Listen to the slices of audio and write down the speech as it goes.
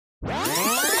80%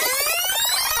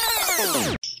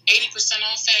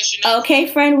 off fashion. Okay,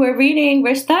 friend, we're reading.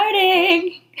 We're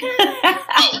starting.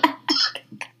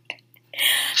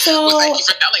 So, well, thank you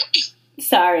for telling me.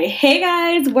 Sorry. Hey,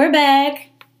 guys, we're back.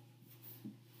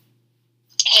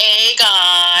 Hey,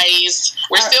 guys.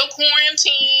 We're still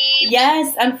quarantined.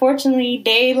 Yes, unfortunately,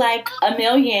 day like a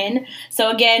million.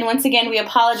 So, once again, we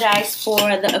apologize for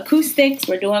the acoustics.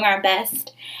 We're doing our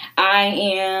best. I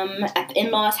am at the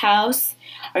in-laws' house.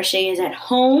 Arshay is at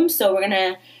home, so we're going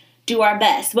to do our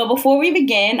best. But before we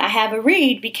begin, I have a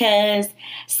read because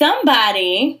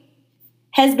somebody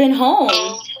has been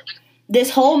home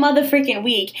this whole motherfucking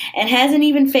week and hasn't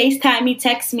even FaceTime me,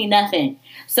 text me, nothing.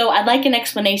 So I'd like an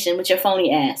explanation with your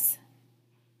phony ass.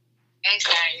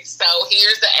 Okay, so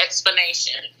here's the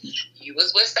explanation. You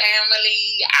was with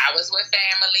family, I was with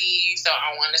family, so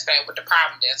I want to say what the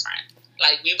problem is, friend.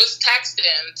 Like, we was texting,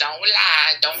 don't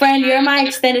lie, don't Friend, you're my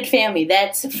extended family.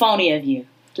 That's phony of you.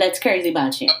 That's crazy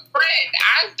about you. Friend,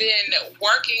 I've been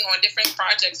working on different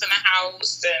projects in the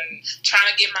house and trying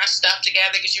to get my stuff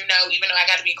together because, even though I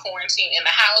got to be quarantined in the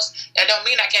house, that don't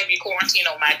mean I can't be quarantined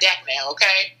on my deck now,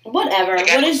 okay? Whatever.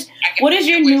 What is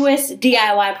your newest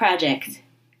DIY project?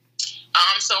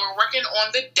 So we're working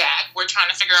on the deck. We're trying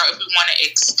to figure out if we want to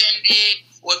extend it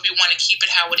or if we want to keep it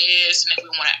how it is and if we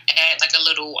want to add like a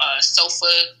little sofa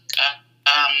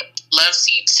love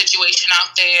seat situation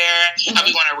out there. Mm-hmm.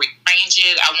 We want to rearrange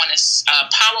it. I want to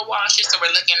power wash it, so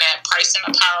we're looking at pricing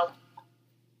a power.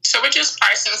 So we're just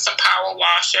pricing some power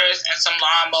washers and some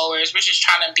lawnmowers. We're just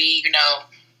trying to be,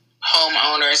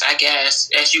 homeowners, I guess.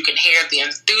 As you can hear the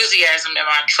enthusiasm in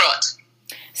my truck.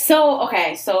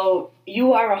 So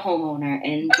you are a homeowner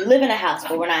and you live in a house,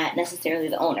 but we're not necessarily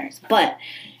the owners. But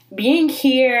being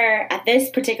here at this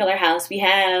particular house, we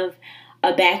have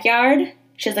a backyard.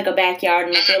 She has like a backyard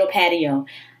and like a little patio.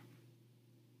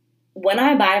 When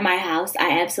I buy my house,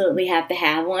 I absolutely have to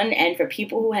have one. And for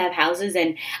people who have houses,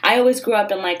 and I always grew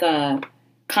up in like a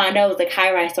condo, it was like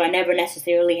high rise, so I never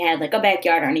necessarily had like a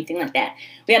backyard or anything like that.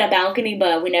 We had a balcony,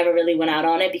 but we never really went out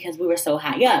on it because we were so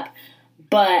high up.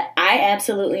 But I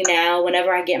absolutely now,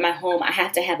 whenever I get my home, I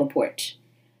have to have a porch.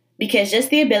 Because just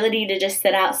the ability to just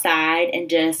sit outside and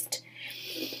just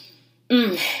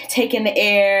take in the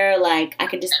air, like I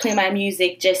could just play my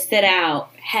music, just sit out,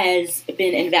 has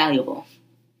been invaluable.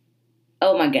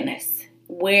 Oh my goodness.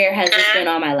 Where has this been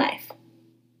all my life?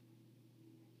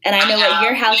 And I know at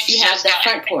your house you have the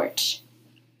front porch.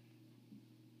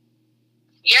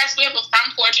 Yes, we have a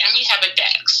front porch and we have a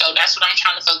deck. So that's what I'm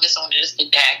trying to focus on is the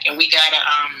deck. And we got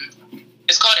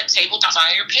it's called a tabletop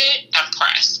fire pit. I'm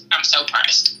pressed. I'm so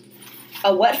pressed.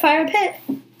 A what fire pit?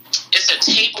 It's a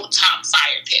tabletop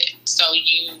fire pit. So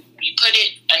you put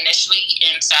it initially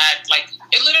inside, like,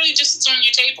 it literally just sits on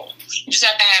your table. You just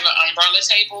have to have an umbrella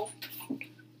table.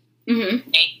 Mm-hmm.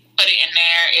 And you put it in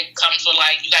there. It comes with,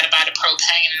 like, you got to buy the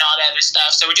propane and all that other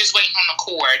stuff. So we're just waiting on the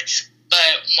cord.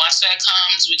 But once that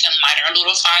comes, we can light our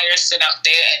little fire, sit out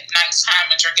there at nighttime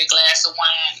and drink a glass of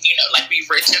wine, like we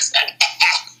rich and stuff.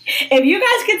 If you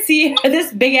guys could see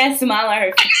this big-ass smile on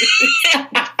her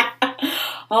face.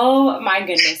 Oh, my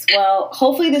goodness. Well,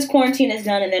 hopefully this quarantine is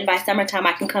done, and then by summertime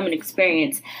I can come and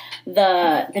experience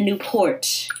the new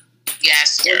porch.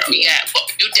 Yes, girl. Yeah. Well,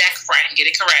 new deck, friend. Get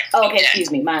it correct. Oh, okay,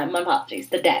 excuse me. My apologies.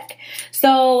 The deck.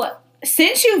 So,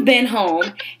 since you've been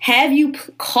home, have you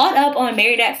caught up on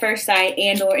Married at First Sight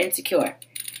and or Insecure?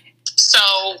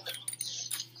 So,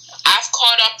 I've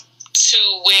caught up to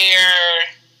where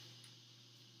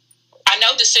I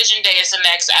know Decision Day is the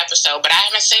next episode, but I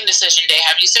haven't seen Decision Day.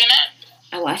 Have you seen it?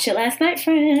 I watched it last night,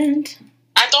 friend.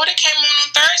 I thought it came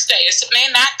on Thursday. Is it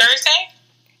not Thursday?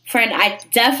 Friend, I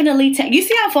definitely you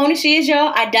see how phony she is,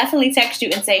 y'all? I definitely text you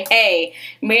and say, hey,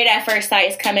 Married at First Sight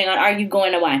is coming on. Are you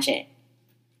going to watch it?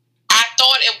 I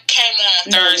thought it came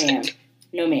on Thursday.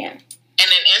 No, ma'am. And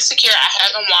then Insecure, I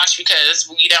haven't watched because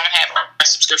we don't have our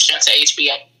subscription to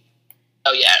HBO.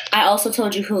 Oh, yeah. I also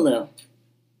told you Hulu.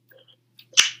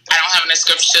 I don't have a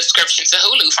subscription to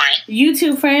Hulu, friend.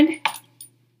 YouTube, friend.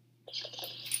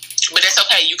 But it's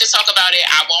okay. You can talk about it.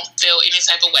 I won't feel any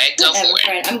type of way. Go for it.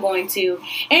 Friend, I'm going to.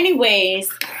 Anyways,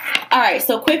 all right.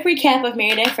 So, quick recap of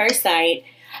Married at First Sight.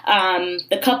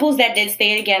 The couples that did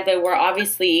stay together were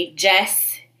obviously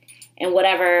Jess and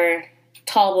whatever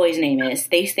tall boy's name is.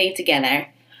 They stayed together.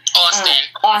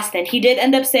 Austin. He did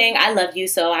end up saying, I love you.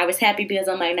 So, I was happy because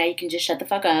I'm like, now you can just shut the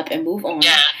fuck up and move on.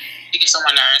 Yeah. You get on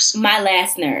my nerves. My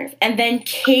last nerve. And then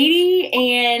Katie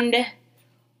and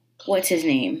what's his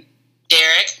name?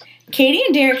 Derek. Katie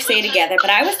and Derek stayed together, but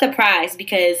I was surprised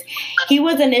because he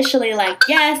was initially like,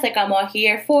 yes, like I'm all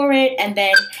here for it. And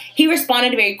then he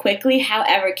responded very quickly.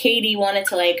 However, Katie wanted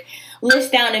to like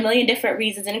list down a million different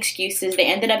reasons and excuses. They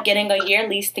ended up getting a year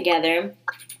lease together.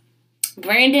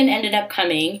 Brandon ended up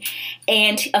coming,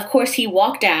 and of course he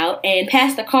walked out, and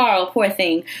Pastor Carl, poor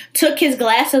thing, took his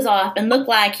glasses off and looked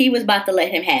like he was about to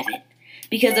let him have it.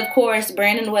 Because, of course,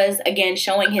 Brandon was, again,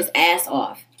 showing his ass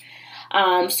off.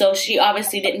 So she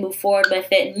obviously didn't move forward with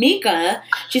it. Mika,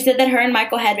 she said that her and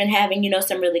Michael had been having,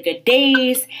 some really good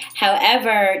days.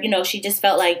 However, she just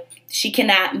felt like she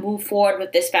cannot move forward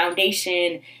with this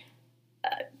foundation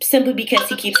simply because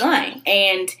he keeps lying.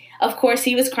 And, of course,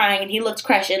 he was crying and he looked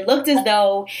crushed. It looked as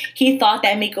though he thought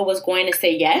that Mika was going to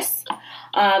say yes.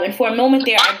 And for a moment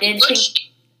there, I did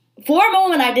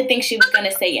think she was going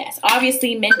to say yes.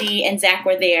 Obviously, Mindy and Zach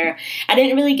were there. I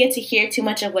didn't really get to hear too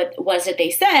much of what was that they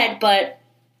said, but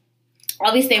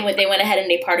obviously they went ahead and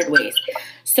they parted ways.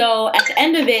 So at the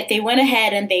end of it, they went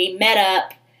ahead and they met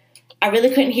up. I really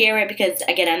couldn't hear it because,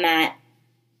 again, I'm not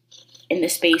in the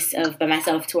space of by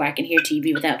myself to where I can hear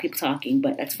TV without people talking,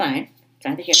 but that's fine. It's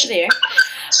neither here nor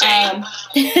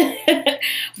there.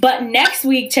 But next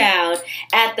week, child,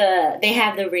 they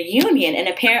have the reunion, and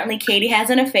apparently Katie has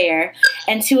an affair,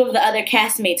 and 2 of the other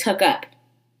castmates hook up.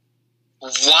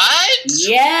 What?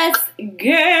 Yes,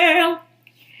 girl.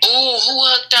 Ooh, who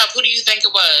hooked up? Who do you think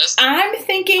it was? I'm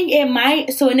thinking it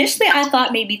might. So initially, I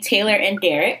thought maybe Taylor and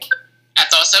Derek. I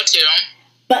thought so too.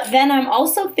 But then I'm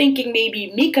also thinking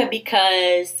maybe Mika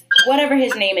because whatever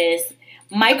his name is,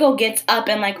 Michael gets up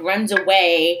and runs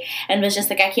away and was just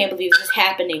like, I can't believe this is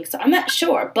happening. So I'm not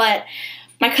sure. But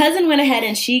my cousin went ahead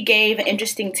and she gave an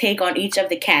interesting take on each of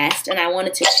the cast, and I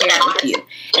wanted to share it with you.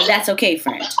 If that's okay,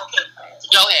 friend.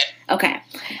 Go ahead. Okay.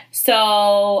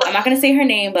 So I'm not going to say her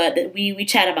name, but we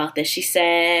chat about this. She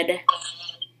said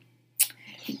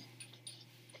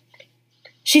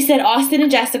Austin and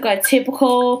Jessica are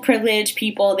typical privileged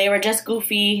people. They were just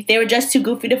goofy. They were just too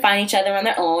goofy to find each other on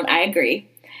their own. I agree.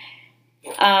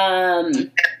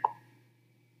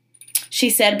 She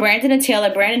said Brandon and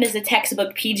Taylor. Brandon is a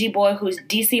textbook PG boy whose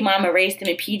DC mama raised him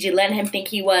in PG, letting him think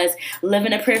he was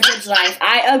living a privileged life.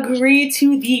 I agree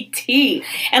to the T.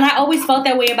 And I always felt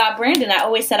that way about Brandon. I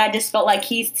always said I just felt like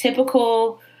he's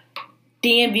typical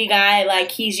DMV guy. Like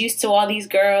he's used to all these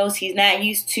girls. He's not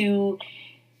used to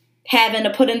having to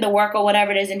put in the work or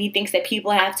whatever it is, and he thinks that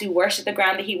people have to worship the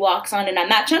ground that he walks on. And I'm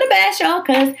not trying to bash y'all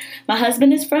because my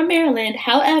husband is from Maryland.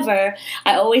 However,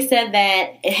 I always said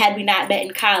that had we not met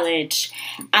in college,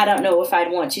 I don't know if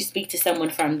I'd want to speak to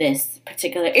someone from this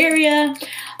particular area.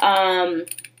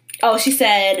 She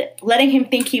said letting him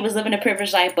think he was living a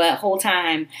privileged life, but whole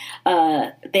time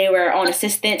they were on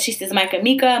assistance. She says Mike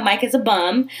is a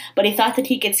bum, but he thought that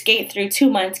he could skate through 2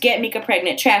 months, get Mika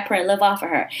pregnant, trap her, and live off of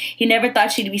her. He never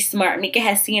thought she'd be smart. Mika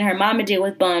has seen her mama deal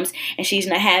with bums, and she's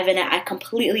not having it. I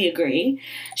completely agree.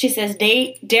 She says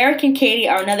Derek and Katie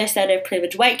are another set of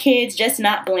privileged white kids, just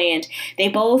not bland.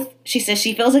 She says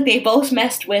she feels like they both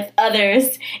messed with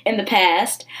others in the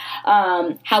past.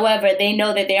 However, they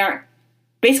know that they aren't.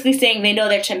 Basically saying they know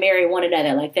they're to marry one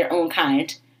another, like their own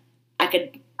kind.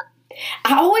 I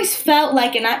always felt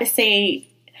like, and not to say,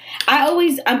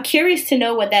 I'm curious to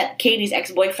know what that Katie's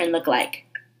ex-boyfriend looked like.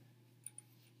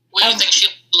 What do you think? She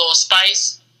a little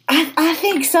spice? I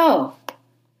think so.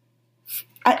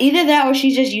 Either that or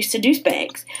she's just used to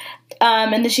douchebags.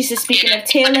 And then she said, speaking of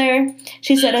Taylor,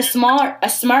 she said a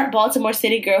smart Baltimore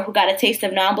City girl who got a taste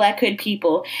of non-black hood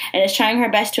people and is trying her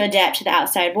best to adapt to the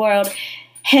outside world.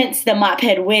 Hence the mop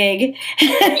head wig.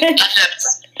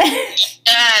 Yes.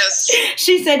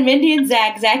 She said Mindy and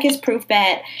Zach is proof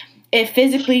that if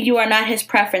physically you are not his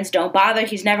preference, don't bother.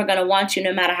 He's never going to want you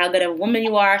no matter how good of a woman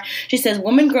you are. She says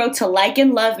women grow to like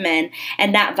and love men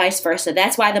and not vice versa.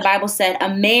 That's why the Bible said a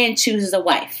man chooses a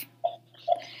wife.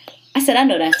 I said, I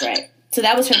know that's right. So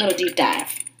that was her little deep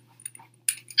dive.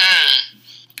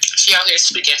 She out here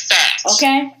speaking facts.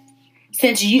 Okay.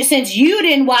 Since you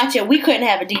didn't watch it, we couldn't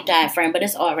have a deep dive, friend, but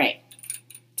it's all right.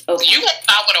 Okay. You went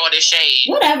out with all this shade.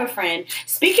 Whatever, friend.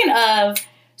 Speaking of,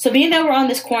 so being that we're on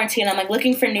this quarantine, I'm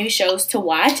looking for new shows to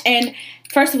watch. And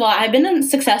first of all, I've been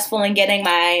successful in getting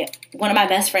one of my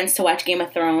best friends to watch Game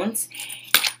of Thrones.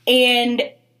 And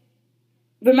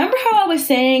remember how I was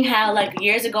saying how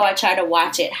years ago I tried to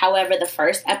watch it. However, the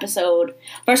first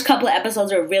couple of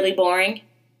episodes were really boring.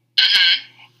 Mm-hmm.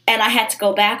 And I had to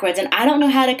go backwards, and I don't know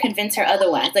how to convince her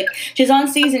otherwise. She's on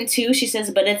season 2, she says,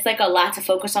 but it's a lot to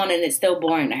focus on, and it's still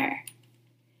boring to her.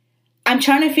 I'm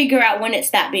trying to figure out when it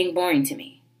stopped being boring to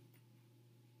me.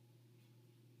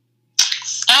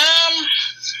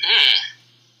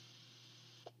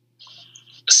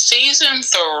 Season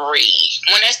 3,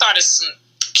 when they started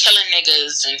killing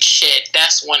niggas and shit,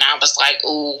 that's when I was like,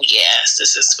 ooh, yes,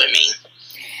 this is for me.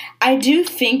 I do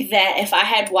think that if I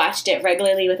had watched it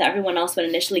regularly with everyone else when it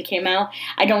initially came out,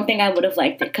 I don't think I would have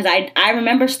liked it. Because I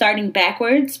remember starting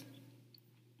backwards,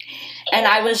 and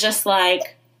I was just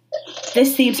like,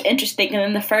 this seems interesting. And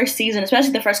then the first season,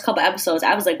 especially the first couple episodes,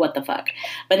 I was like, what the fuck?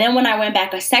 But then when I went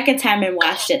back a second time and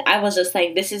watched it, I was just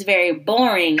like, this is very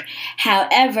boring.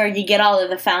 However, you get all of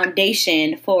the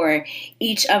foundation for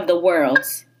each of the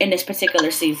worlds in this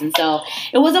particular season. So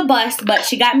it was a bust, but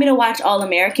she got me to watch All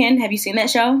American. Have you seen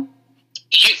that show?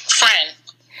 Friend.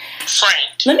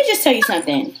 Let me just tell you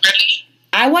something.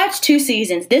 I watched 2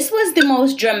 seasons. This was the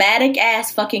most dramatic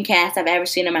ass fucking cast I've ever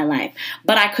seen in my life.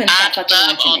 But I couldn't stop fucking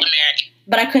watching it.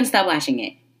 But I couldn't stop watching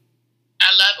it. I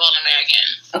love All American.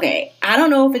 Okay, I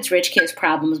don't know if it's rich kids'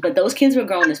 problems, but those kids were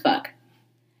grown as fuck.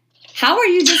 How are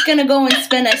you just gonna go and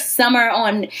spend a summer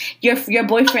on your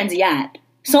boyfriend's yacht?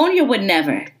 Sonia would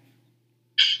never.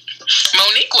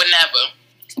 Monique would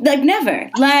never. Like, never.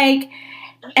 Like,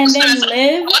 and then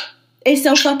Liv is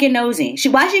so fucking nosy.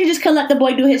 Why should you just let the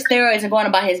boy do his steroids and go on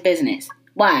about his business?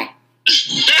 Why?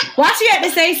 Why she had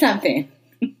to say something?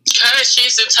 Because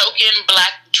she's a token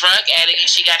black drug addict and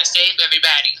she gotta save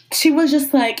everybody. She was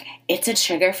just like, it's a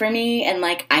trigger for me, and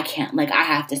like, I can't, like, I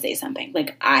have to say something.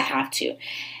 Like, I have to.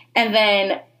 And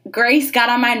then Grace got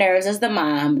on my nerves as the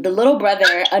mom. The little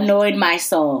brother annoyed my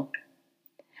soul.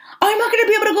 I'm not going to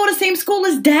be able to go to the same school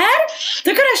as Dad?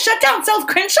 They're going to shut down South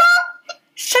Crenshaw?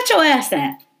 Shut your ass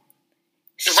up.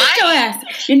 Shut your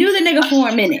ass. You knew the nigga for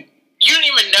a minute. You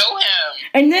didn't even know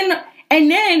him.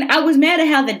 And then I was mad at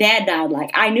how the dad died.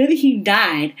 Like, I knew that he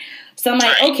died. So I'm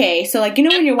like, okay. So, like, you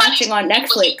know when you're watching on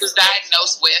Netflix. He was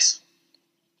diagnosed with.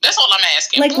 That's all I'm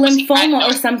asking. Like lymphoma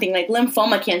or something. Like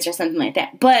lymphoma cancer or something like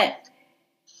that. But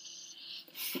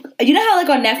you know how, like,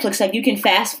 on Netflix, like, you can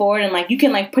fast forward and, like, you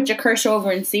can, like, put your cursor over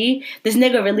and see this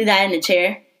nigga really died in the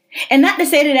chair? And not to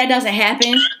say that doesn't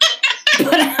happen,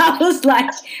 but I was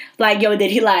like, yo,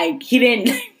 did he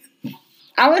didn't.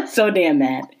 I was so damn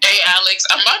mad. Hey, Alex,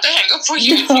 I'm about to hang up for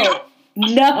you.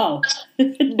 No.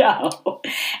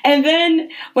 And then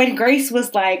when Grace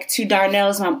was like to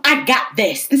Darnell's mom, I got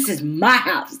this. This is my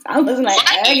house. I was like,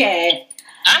 okay.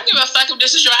 I don't give a fuck if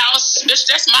this is your house.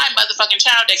 That's my motherfucking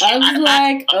child that came I was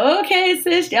like, okay,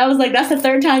 sis. I was like, that's the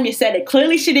 3rd time you said it.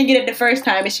 Clearly she didn't get it the first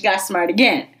time and she got smart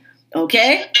again.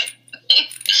 Okay?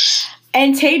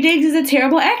 And Taye Diggs is a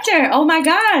terrible actor. Oh my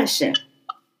gosh. Why?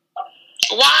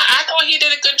 I thought he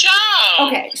did a good job.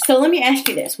 Okay, so let me ask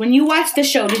you this. When you watched the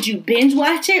show, did you binge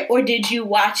watch it or did you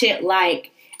watch it like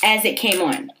as it came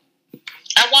on?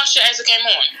 I watched it as it came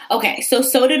on. Okay, so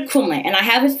did Kumla, and I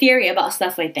have a theory about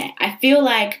stuff like that. I feel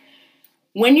like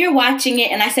when you're watching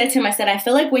it, and I said to him, I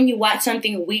feel like when you watch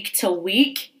something week to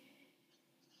week,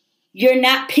 you're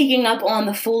not picking up on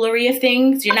the foolery of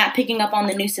things. You're not picking up on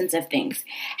the nuisance of things.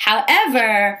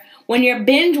 However, when you're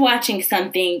binge watching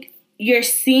something, you're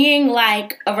seeing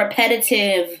like a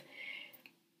repetitive,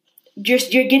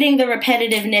 you're getting the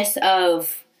repetitiveness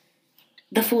of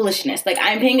the foolishness. Like,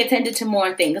 I'm paying attention to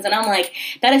more things. And I'm like,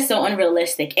 that is so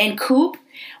unrealistic. And Coop,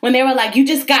 when they were like, you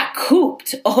just got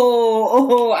cooped.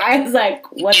 Oh, I was like,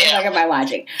 what the fuck am I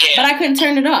watching? Yeah. But I couldn't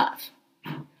turn it off.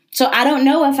 So I don't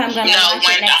know if I'm going to watch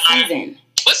it next season.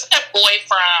 What's that boy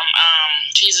from,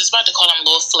 Jesus, about to call him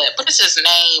Lil Flip. What is his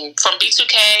name? From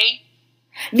B2K?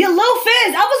 Yeah, Lil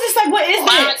Fizz. I was just like, what is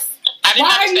this?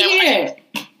 Why are you here?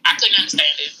 I couldn't understand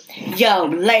it. Yo,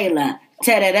 Layla.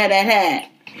 Ta-da-da-da-da.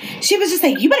 She was just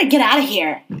like, you better get out of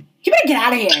here. You better get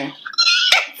out of here.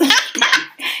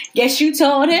 Yes, you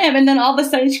told him. And then all of a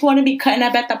sudden she wanted to be cutting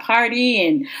up at the party.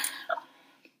 And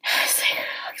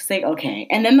it's like, okay.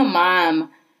 And then the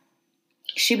mom,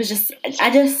 she was just,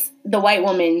 the white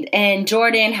woman. And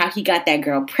Jordan, how he got that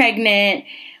girl pregnant.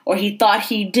 Or he thought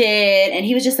he did. And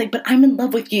he was just like, but I'm in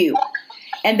love with you.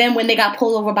 And then when they got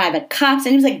pulled over by the cops,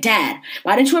 and he was like, Dad,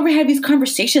 why didn't you ever have these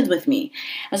conversations with me?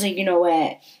 I was like, you know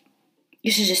what?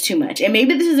 This is just too much. And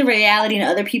maybe this is a reality in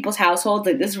other people's households.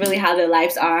 Like, this is really how their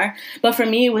lives are. But for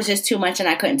me, it was just too much and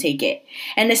I couldn't take it.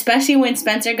 And especially when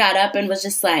Spencer got up and was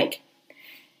just like,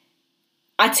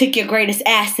 I took your greatest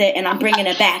asset and I'm bringing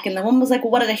it back. And the woman was like, well,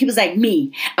 what is it? He was like,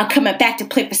 me. I'm coming back to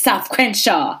play for South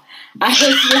Crenshaw. I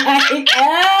was like,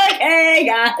 okay,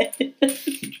 guys.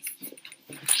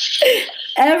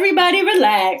 Everybody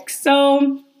relax.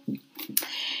 So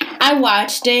I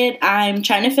watched it. I'm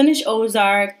trying to finish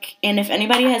Ozark. And if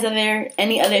anybody has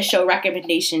any other show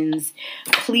recommendations,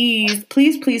 please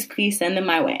send them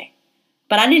my way.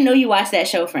 But I didn't know you watched that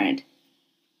show, friend.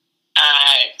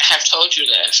 I have told you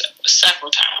this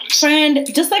several times. Friend,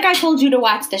 just like I told you to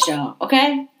watch the show,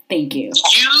 okay? Thank you.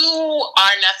 You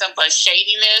are nothing but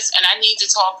shadiness, and I need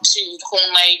to talk to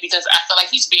Kunle because I feel like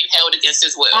he's being held against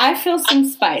his will. I feel some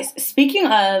spice. Speaking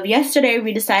of, yesterday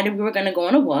we decided we were going to go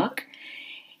on a walk,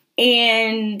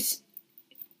 and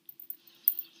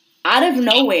out of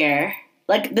nowhere,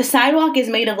 like, the sidewalk is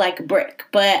made of, like, brick,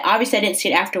 but obviously I didn't see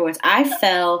it afterwards. I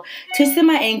fell, twisted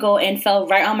my ankle, and fell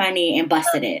right on my knee and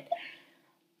busted it.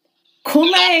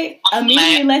 Kunle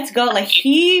immediately lets go. Like,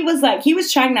 he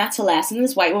was trying not to laugh, and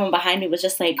this white woman behind me was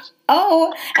just like,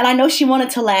 oh, and I know she wanted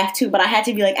to laugh too, but I had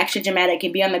to be, like, extra dramatic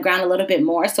and be on the ground a little bit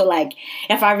more, so, like,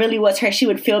 if I really was her, she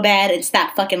would feel bad and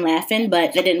stop fucking laughing,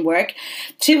 but that didn't work.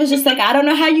 She was just like, I don't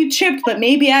know how you tripped, but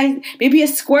maybe a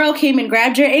squirrel came and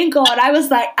grabbed your ankle, and I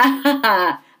was like,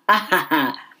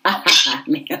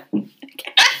 man.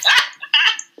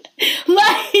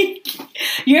 Like,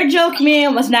 your joke,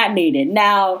 man, was not needed.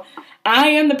 Now, I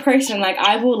am the person, like,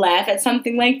 I will laugh at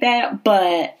something like that,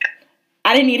 but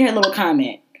I didn't need her little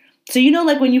comment. So, you know,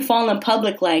 like, when you fall in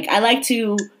public, like, I like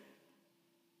to,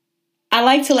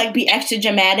 like, be extra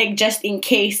dramatic just in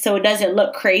case so it doesn't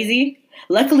look crazy.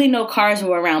 Luckily, no cars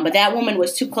were around, but that woman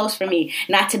was too close for me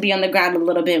not to be on the ground a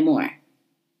little bit more.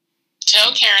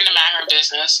 Tell Karen to mind her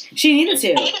business. She needed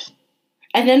to.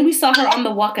 And then we saw her on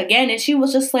the walk again, and she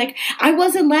was just like, I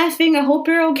wasn't laughing, I hope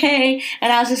you're okay.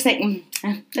 And I was just like,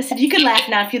 I said, you can laugh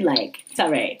now if you like. It's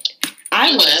all right.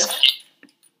 I would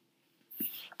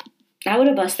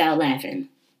have bust out laughing.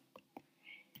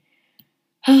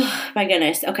 Oh, my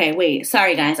goodness. Okay, wait.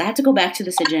 Sorry, guys. I have to go back to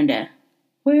this agenda.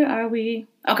 Where are we?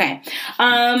 Okay.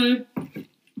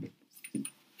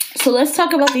 So let's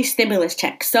talk about these stimulus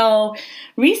checks. So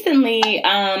recently,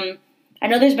 I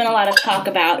know there's been a lot of talk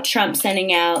about Trump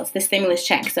sending out the stimulus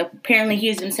checks. So apparently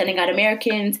he's been sending out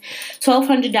Americans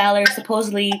 $1,200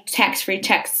 supposedly tax-free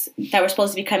checks that were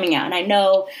supposed to be coming out. And I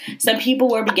know some people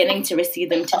were beginning to receive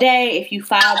them today. If you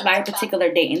filed by a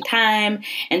particular date and time,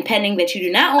 and pending that you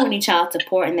do not owe any child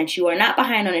support and that you are not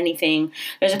behind on anything,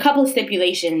 there's a couple of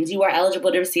stipulations. You are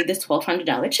eligible to receive this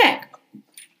 $1,200 check.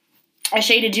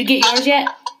 Ashay, did you get yours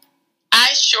yet?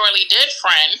 I surely did,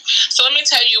 friend. So let me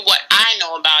tell you what I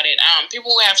know about it.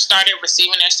 People have started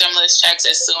receiving their stimulus checks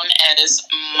as soon as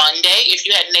Monday. If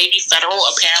you had Navy Federal,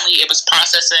 apparently it was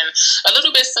processing a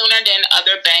little bit sooner than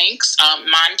other banks.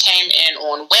 Mine came in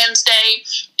on Wednesday,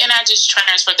 and I just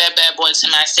transferred that bad boy to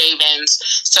my savings.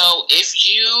 So if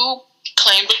you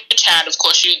claimed a child, of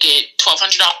course you get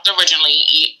 $1,200 originally.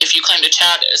 If you claimed a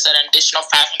child, it's an additional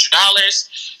 $500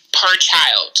 per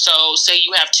child. So say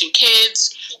you have 2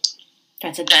 kids.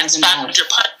 That's $500 per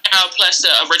child plus the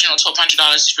original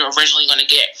 $1,200 you're originally going to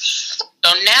get.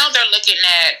 So now they're looking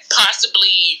at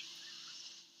possibly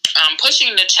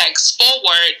pushing the checks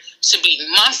forward to be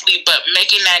monthly, but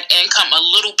making that income a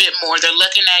little bit more. They're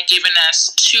looking at giving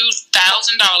us $2,000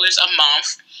 a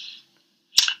month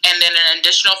and then an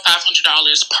additional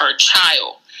 $500 per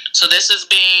child. So this is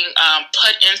being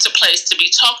put into place to be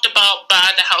talked about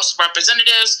by the House of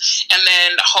Representatives, and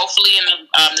then hopefully in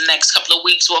the next couple of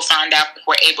weeks we'll find out if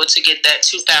we're able to get that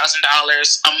 $2,000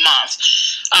 a month.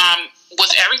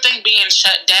 With everything being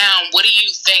shut down, what do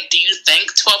you think? Do you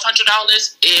think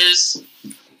 $1,200 is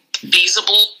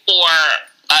feasible for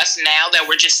us now that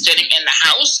we're just sitting in the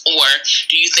house, or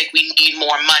do you think we need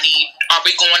more money? Are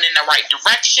we going in the right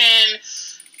direction?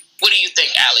 What do you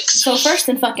think, Alex? So first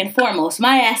and fucking foremost,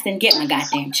 my ass didn't get my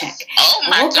goddamn check. Oh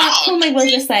my God. Kunle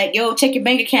was just like, yo, check your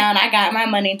bank account. I got my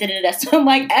money. Da-da-da. So I'm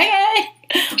like, okay.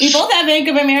 We both have Bank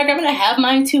of America. I'm going to have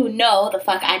mine too. No, the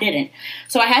fuck I didn't.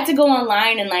 So I had to go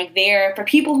online and like for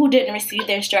people who didn't receive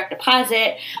their direct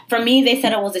deposit, for me, they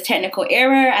said it was a technical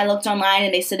error. I looked online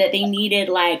and they said that they needed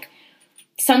like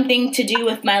something to do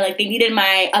with they needed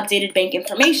my updated bank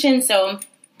information. So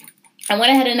I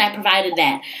went ahead and I provided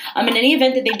that. In any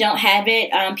event that they don't have it,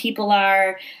 people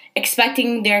are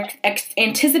anticipating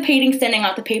sending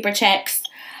out the paper checks,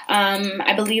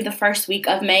 I believe the first week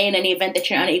of May. In any event that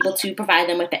you're unable to provide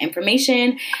them with the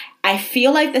information, I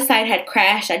feel like the site had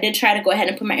crashed. I did try to go ahead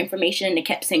and put my information and it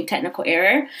kept saying technical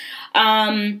error.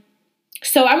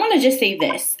 So I want to just say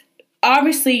this.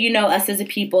 Obviously, you know, us as a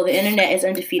people, the internet is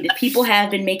undefeated. People have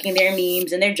been making their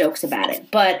memes and their jokes about it.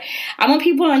 But I want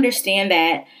people to understand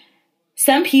that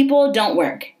some people don't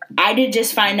work. I did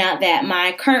just find out that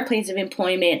my current place of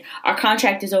employment, our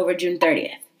contract is over June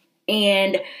 30th.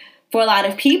 And for a lot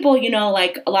of people, you know,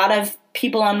 like a lot of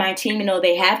people on my team, you know,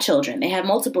 they have children. They have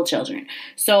multiple children.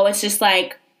 So it's just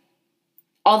like,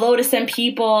 although to some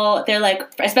people, they're like,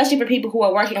 especially for people who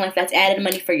are working, like that's added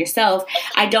money for yourself,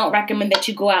 I don't recommend that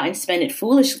you go out and spend it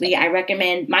foolishly. I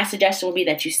recommend, my suggestion would be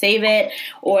that you save it,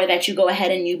 or that you go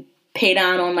ahead and you pay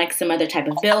down on like some other type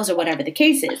of bills or whatever the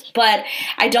case is. But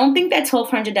I don't think that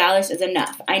 $1,200 is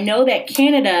enough. I know that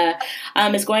Canada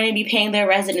is going to be paying their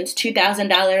residents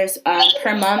 $2,000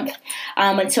 per month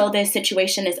until this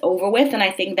situation is over with, and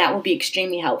I think that will be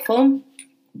extremely helpful.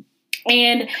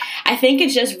 And I think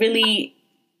it's just really,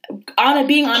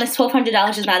 being honest,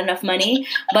 $1,200 is not enough money,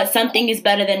 but something is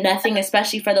better than nothing,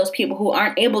 especially for those people who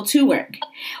aren't able to work,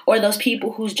 or those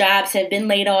people whose jobs have been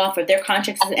laid off or their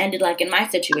contracts have ended, like in my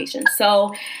situation.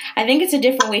 So I think it's a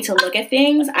different way to look at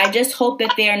things. I just hope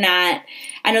that they're not,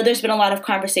 I know there's been a lot of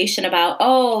conversation about,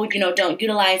 don't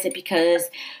utilize it because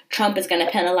Trump is going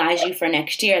to penalize you for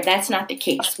next year. That's not the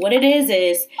case. What it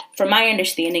is, from my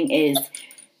understanding, is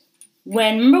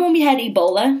remember when we had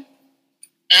Ebola?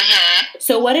 Mm-hmm.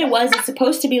 So what it was, it's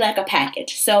supposed to be like a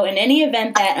package. So in any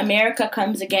event that America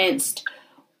comes against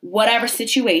whatever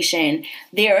situation,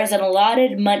 there is an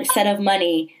allotted set of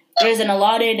money. There's an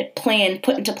allotted plan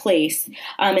put into place in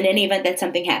any event that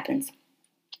something happens.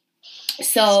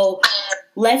 So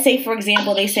let's say, for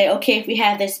example, they say, okay, if we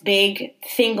have this big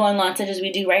thing going on, such as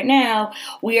we do right now,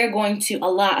 we are going to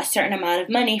allot a certain amount of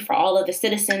money for all of the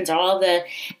citizens or all of the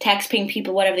tax-paying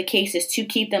people, whatever the case is, to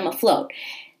keep them afloat.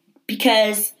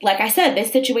 Because, like I said,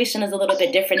 this situation is a little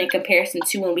bit different in comparison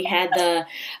to when we had the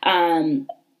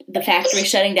factory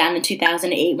shutting down in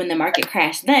 2008 when the market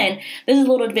crashed then. This is a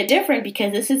little bit different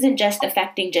because this isn't just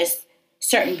affecting just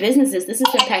certain businesses. This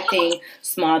is affecting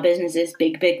small businesses,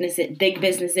 big businesses,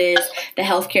 the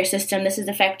healthcare system. This is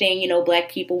affecting, Black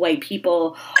people, white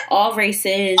people, all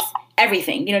races,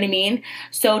 everything. You know what I mean?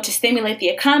 So to stimulate the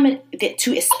economy,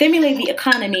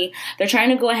 they're trying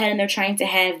to go ahead and they're trying to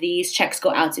have these checks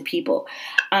go out to people.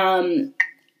 I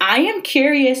am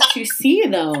curious to see,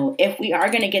 though, if we are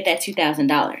going to get that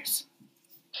 $2,000.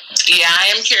 Yeah,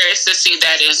 I am curious to see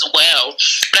that as well.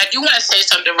 But I do want to say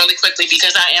something really quickly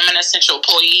because I am an essential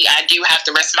employee. I do have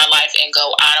the rest of my life and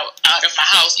go out of my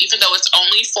house, even though it's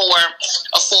only for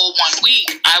a full 1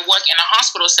 week. I work in a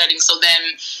hospital setting, so then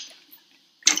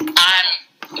I'm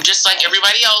just like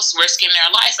everybody else risking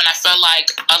their life. And I feel like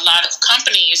a lot of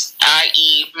companies,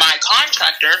 i.e. my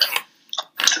contractor,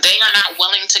 they are not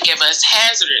willing to give us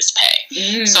hazardous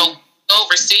pay. So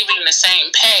receiving the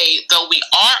same pay, though we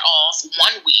are off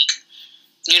 1 week,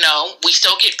 we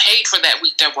still get paid for that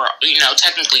week that we're,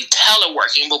 technically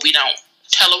teleworking, but we don't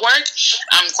telework.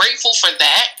 I'm grateful for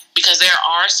that because there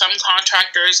are some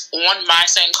contractors on my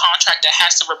same contract that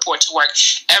has to report to work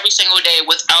every single day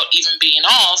without even being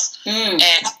off and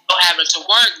still having to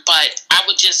work. But I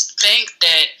would just think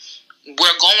that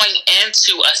we're going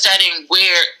into a setting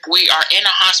where we are in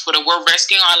a hospital. We're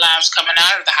risking our lives coming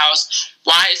out of the house.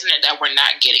 Why isn't it that we're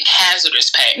not getting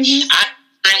hazardous pay? I'm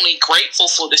extremely grateful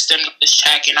for the stimulus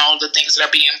check and all the things that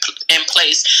are being in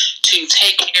place to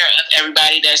take care of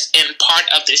everybody that's in part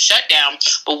of this shutdown.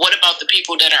 But what about the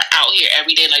people that are out here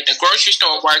every day, like the grocery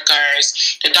store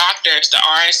workers, the doctors, the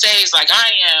RSAs like I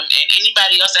am, and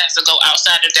anybody else that has to go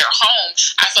outside of their home?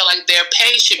 I feel like their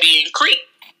pay should be increased.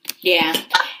 Yeah.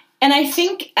 And I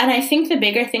think the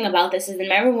bigger thing about this is,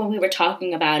 remember when we were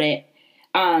talking about it,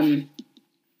 I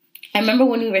remember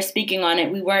when we were speaking on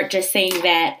it, we weren't just saying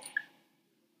that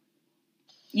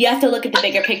you have to look at the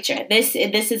bigger picture. This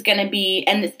is going to be,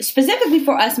 and specifically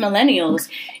for us millennials,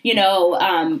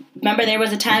 remember there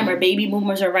was a time where baby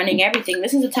boomers are running everything.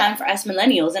 This is a time for us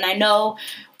millennials. And I know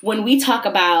when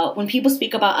people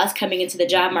speak about us coming into the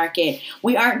job market,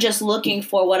 we aren't just looking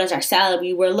for what is our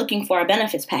salary, we're looking for our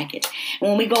benefits package. And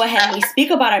when we go ahead and we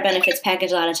speak about our benefits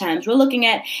package a lot of times, we're looking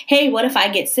at, hey, what if I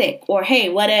get sick? Or, hey,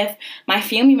 what if my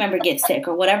family member gets sick?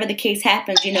 Or whatever the case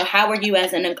happens, how are you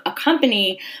as a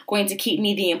company going to keep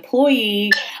me the employee?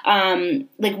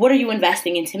 What are you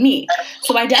investing into me?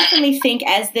 So I definitely think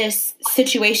as this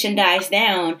situation dies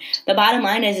down, the bottom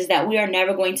line is that we are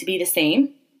never going to be the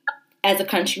same. As a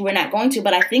country, we're not going to,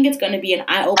 but I think it's going to be an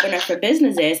eye-opener for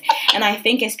businesses. And I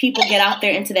think as people get out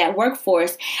there into that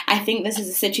workforce, I think this is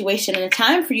a situation and a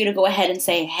time for you to go ahead and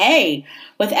say, hey,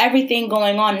 with everything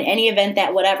going on in any event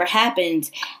that whatever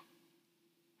happens,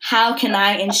 how can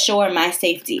I ensure my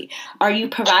safety? Are you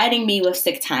providing me with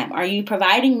sick time? Are you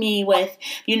providing me with,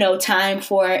 time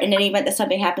for in any event that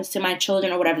something happens to my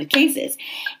children or whatever the case is?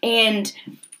 And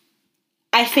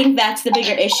I think that's the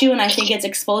bigger issue, and I think it's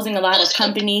exposing a lot of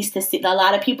companies to see, a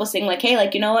lot of people saying like, hey,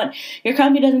 you know what? Your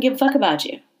company doesn't give a fuck about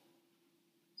you.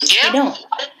 Yeah. They don't.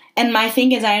 And my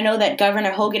thing is, I know that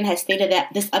Governor Hogan has stated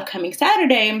that this upcoming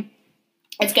Saturday,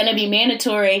 it's going to be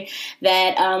mandatory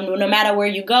that no matter where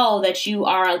you go, that you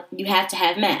have to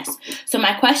have masks. So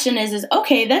my question is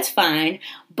okay, that's fine,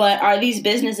 but are these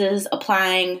businesses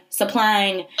supplying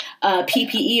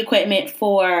PPE equipment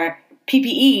for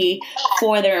PPE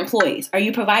for their employees? Are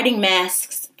you providing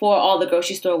masks for all the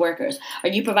grocery store workers? Are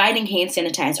you providing hand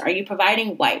sanitizer? Are you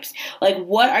providing wipes? Like,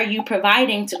 what are you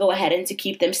providing to go ahead and to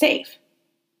keep them safe?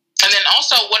 And then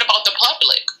also, what about the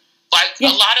public? Like,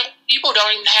 a lot of people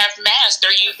don't even have masks.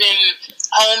 They're using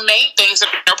homemade things that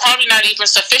are probably not even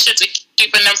sufficient to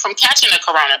keeping them from catching the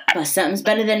coronavirus. But something's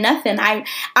better than nothing. I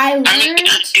learned...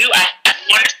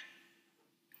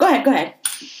 Go ahead.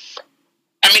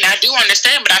 I do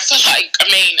understand, but I feel like,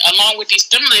 along with these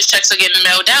stimulus checks are getting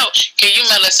mailed out, can you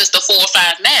mail us just the 4 or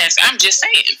 5 masks? I'm just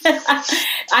saying.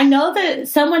 I know that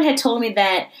someone had told me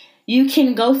that you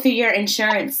can go through your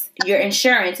insurance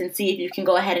and see if you can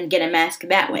go ahead and get a mask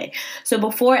that way. So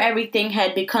before everything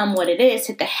had become what it is,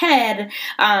 hit the head,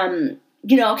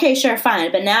 okay, sure,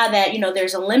 fine. But now that,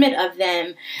 there's a limit of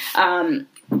them,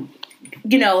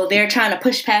 they're trying to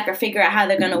push back or figure out how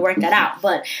they're going to work that out.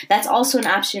 But that's also an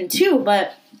option too.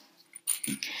 But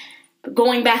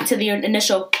going back to the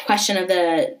initial question of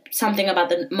something about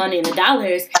the money and the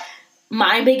dollars,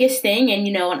 my biggest thing, and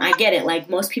I get it, like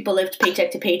most people live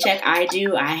paycheck to paycheck. I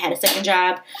do. I had a second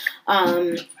job.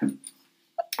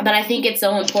 But I think it's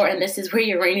so important. This is where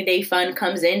your rainy day fund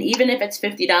comes in. Even if it's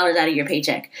 $50 out of your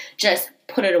paycheck, just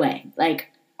put it away.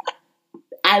 Like,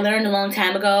 I learned a long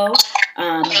time ago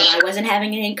when I wasn't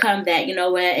having an income that,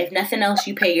 if nothing else,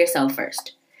 you pay yourself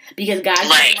first. Because God,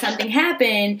 when something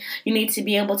happened, you need to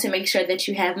be able to make sure that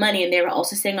you have money. And they were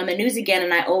also saying on the news again,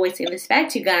 and I always say this back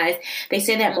to you guys, they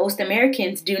say that most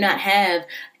Americans do not have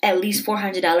at least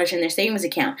 $400 in their savings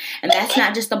account. And that's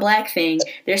not just a black thing.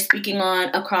 They're speaking on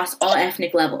across all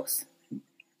ethnic levels.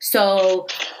 So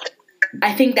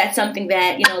I think that's something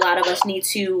that, a lot of us need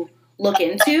to look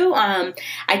into.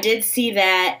 I did see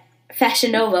that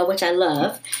Fashion Nova, which I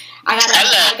love,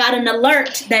 I got an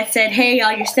alert that said, "Hey,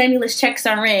 y'all, your stimulus checks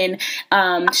are in.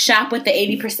 Shop with the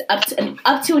 80%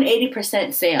 up to an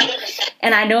 80% sale."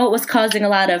 And I know it was causing a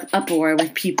lot of uproar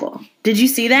with people. Did you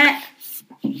see that?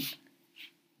 No,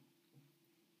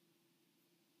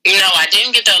 I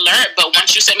didn't get the alert. But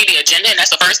once you sent me the agenda, and that's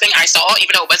the first thing I saw, even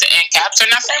though it wasn't in caps or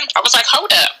nothing, I was like,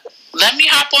 "Hold up, let me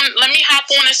hop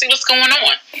on and see what's going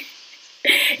on."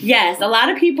 Yes, a lot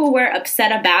of people were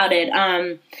upset about it.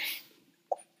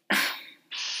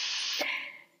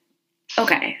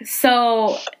 Okay,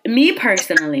 so me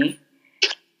personally,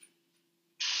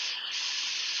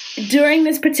 during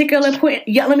this particular point,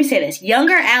 let me say this,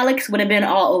 younger Alex would have been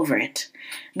all over it.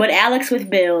 But Alex with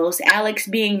bills, Alex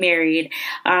being married,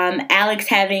 Alex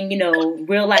having,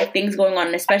 real life things going on,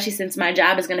 and especially since my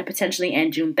job is going to potentially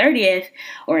end June 30th,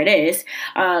 or it is,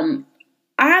 I'm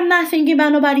not thinking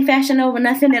about nobody Fashion Nova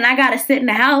nothing, and I got to sit in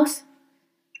the house.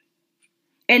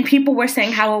 And people were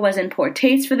saying how it was in poor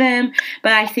taste for them.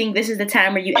 But I think this is the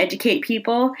time where you educate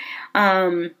people.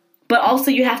 But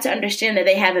also you have to understand that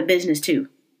they have a business too.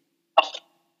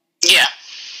 Yeah.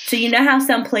 So you know how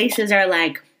some places are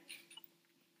like,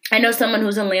 I know someone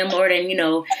who's a landlord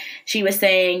and, she was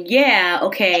saying, yeah,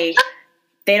 okay,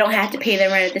 they don't have to pay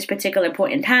their rent at this particular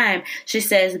point in time. She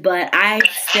says, but I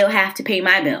still have to pay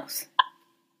my bills.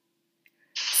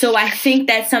 So I think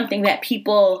that's something that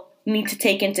people need to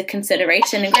take into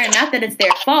consideration. And not that it's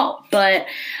their fault, but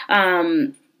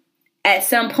at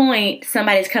some point,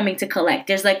 somebody's coming to collect.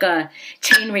 There's like a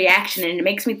chain reaction, and it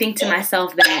makes me think to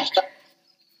myself that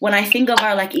when I think of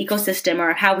our ecosystem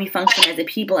or how we function as a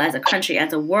people, as a country,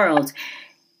 as a world,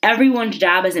 everyone's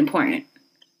job is important.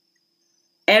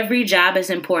 Every job is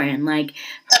important,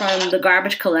 from the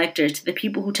garbage collectors to the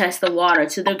people who test the water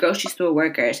to the grocery store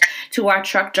workers to our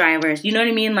truck drivers. You know what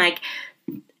I mean?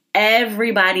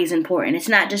 Everybody's important. It's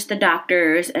not just the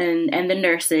doctors and the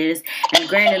nurses. And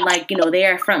granted, they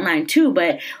are frontline too.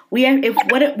 But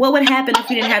what would happen if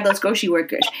we didn't have those grocery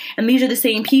workers? And these are the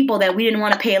same people that we didn't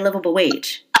want to pay a livable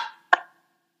wage.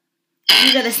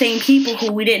 These are the same people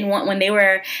who we didn't want when they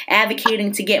were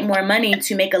advocating to get more money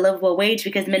to make a livable wage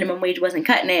because minimum wage wasn't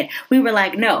cutting it. We were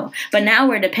like, no. But now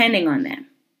we're depending on them.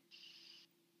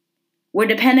 We're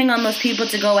depending on those people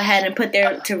to go ahead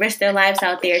and to risk their lives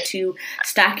out there to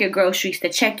stock your groceries, to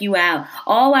check you out.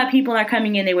 All while people are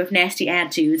coming in there with nasty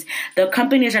attitudes. The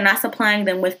companies are not supplying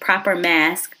them with proper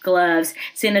masks, gloves,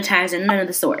 sanitizer, none of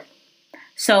the sort.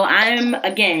 So I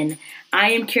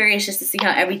am curious just to see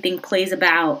how everything plays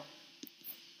about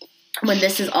when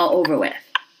this is all over with.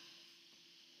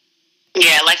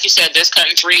 Yeah, like you said, this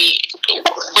country,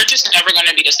 we're just never going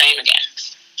to be the same again.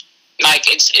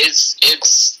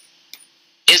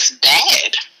 It's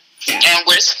bad. Yeah. And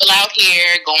we're still out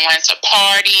here going to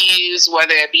parties,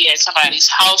 whether it be at somebody's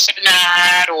house or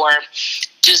not, or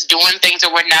just doing things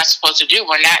that we're not supposed to do.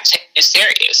 We're not taking it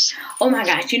serious. Oh my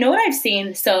gosh. You know what I've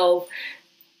seen? So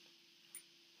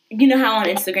you know how on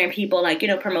Instagram people, like, you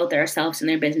know, promote themselves and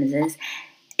their businesses.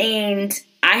 And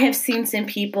I have seen some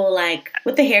people, like,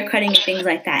 with the hair cutting and things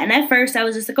like that. And at first, I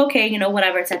was just like, okay, you know,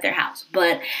 whatever, it's at their house.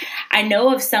 But I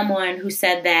know of someone who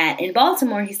said that in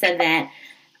Baltimore, he said that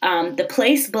the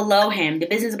place below him, the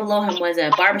business below him, was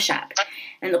a barbershop.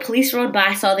 And the police rode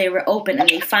by, saw they were open, and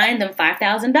they fined them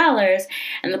 $5,000.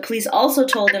 And the police also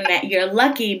told them that you're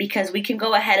lucky because we can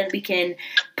go ahead and we can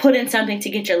put in something to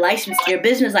get your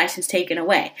business license taken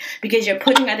away, because you're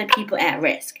putting other people at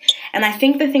risk. And I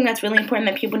think the thing that's really important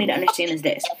that people need to understand is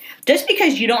this. Just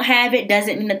because you don't have it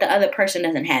doesn't mean that the other person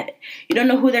doesn't have it. You don't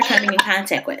know who they're coming in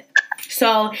contact with.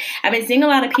 So I've been seeing a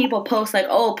lot of people post like,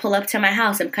 oh, pull up to my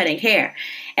house, I'm cutting hair.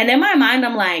 And in my mind,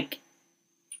 I'm like,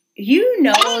 you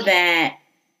know that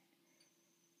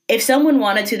if someone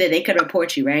wanted to, that they could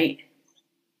report you, right?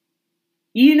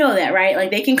 You know that, right? Like,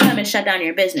 they can come and shut down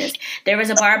your business. There was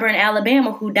a barber in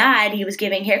Alabama who died. He was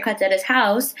giving haircuts at his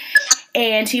house,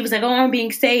 and he was like, oh, I'm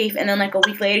being safe. And then, like, a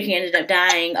week later, he ended up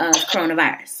dying of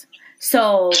coronavirus.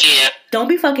 So, don't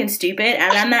be fucking stupid.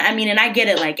 And and I get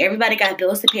it. Like, everybody got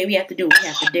bills to pay. We have to do what we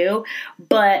have to do.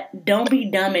 But don't be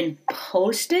dumb and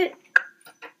post it.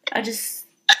 It's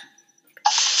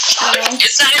not even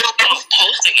about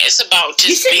posting. It's about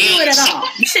just You shouldn't do it at all.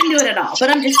 You shouldn't do it at all. But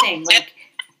I'm just saying, like,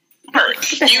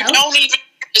 you don't even get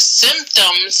the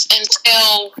symptoms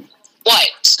until what,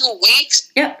 2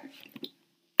 weeks? Yep.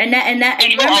 And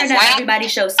remember that everybody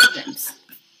shows symptoms.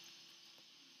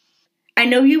 I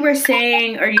know you were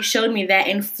saying, or you showed me that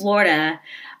in Florida,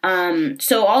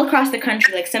 so all across the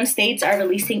country, like, some states are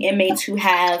releasing inmates who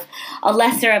have a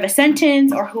lesser of a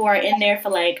sentence or who are in there for,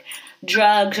 like,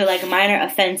 drugs or, like, minor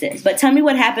offenses. But tell me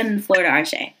what happened in Florida,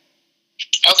 Arshay.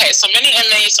 Okay, so many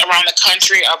inmates around the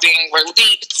country are being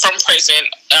released from prison,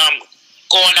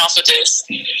 going off of this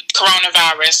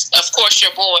coronavirus. Of course,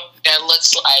 your boy that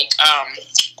looks like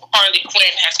Harley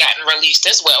Quinn has gotten released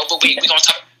as well, but we're going to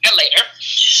talk about that later.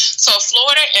 So,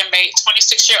 Florida inmate,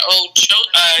 26-year-old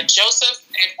Joseph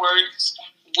Edwards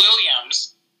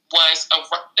Williams was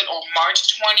arrested on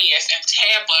March 20th in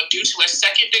Tampa due to a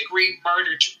second-degree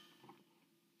murder.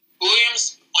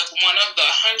 Williams was one of the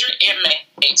 100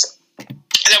 inmates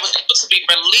that was able to be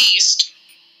released.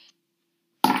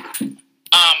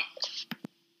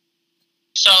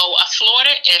 So a Florida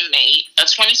inmate, a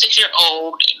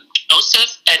 26-year-old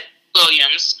Joseph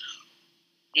Williams,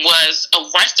 was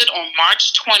arrested on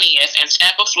March 20th in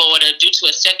Tampa, Florida, due to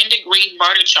a second-degree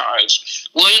murder charge.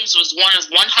 Williams was one of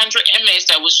 100 inmates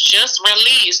that was just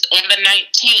released on the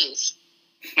 19th,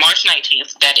 March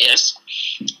 19th, that is,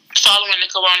 following the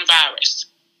coronavirus.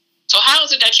 So how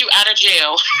is it that you out of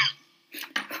jail?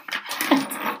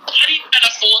 How do you get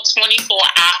a full 24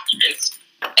 hours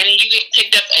and then you get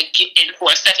picked up again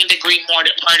for a second-degree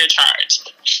murder charge?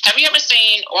 Have you ever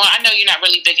seen, or I know you're not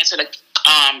really big into the,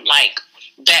 like,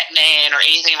 Batman or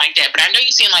anything like that, but I know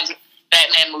you've seen, like,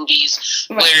 Batman movies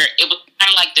where it was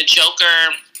kind of like the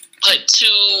Joker put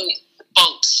two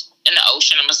boats in the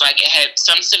ocean. It was like it had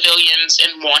some civilians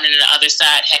in one and the other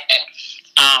side had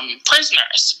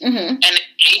prisoners. Mm-hmm. And they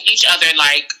gave each other,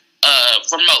 like,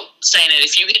 remote, saying that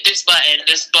if you hit this button,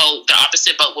 this boat, the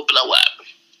opposite boat will blow up.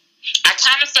 I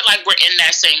kind of feel like we're in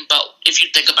that same boat, if you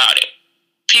think about it.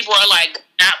 People are like,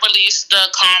 not release the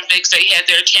convicts. They had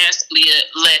their chance to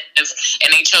live, and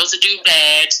they chose to do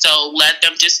bad, so let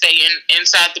them just stay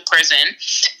inside the prison.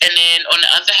 And then on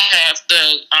the other half,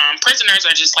 the prisoners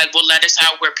are just like, well, let us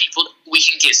out where we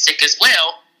can get sick as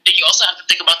well. Then you also have to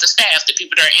think about the staff, the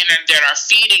people that are in there that are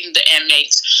feeding the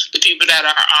inmates, the people that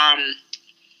are,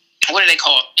 what are they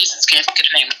called? I can't think of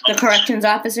the name of them. The corrections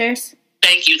officers?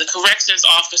 Thank you. The corrections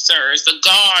officers, the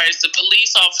guards, the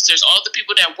police officers, all the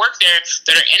people that work there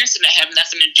that are innocent that have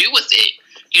nothing to do with it.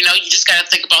 You know, you just got to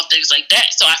think about things like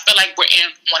that. So I feel like we're in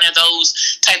one of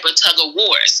those type of tug of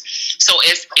wars. So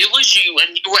if it was you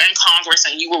and you were in Congress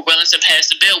and you were willing to pass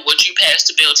the bill, would you pass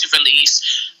the bill to release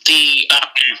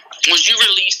would you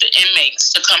release the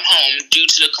inmates to come home due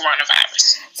to the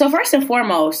coronavirus? So first and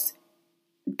foremost,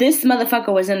 this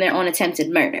motherfucker was in there on attempted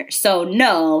murder. So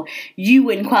no, you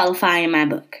wouldn't qualify in my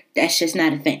book. That's just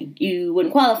not a thing. You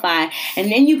wouldn't qualify. And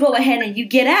then you go ahead and you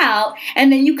get out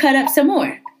and then you cut up some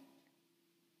more.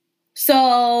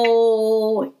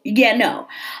 So yeah, no.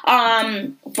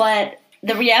 But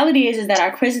the reality is that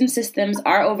our prison systems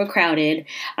are overcrowded.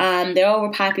 They're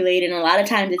overpopulated, and a lot of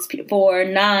times it's for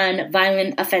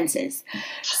non-violent offenses.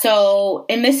 So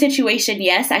in this situation,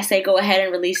 yes, I say go ahead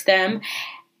and release them.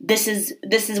 This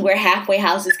is where halfway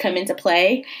houses come into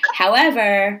play.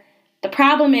 However, the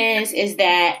problem is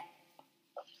that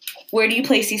where do you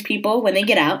place these people when they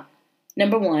get out?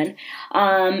 number one.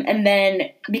 And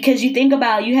then because you think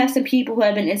about, you have some people who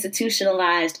have been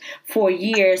institutionalized for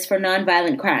years for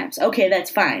nonviolent crimes. Okay,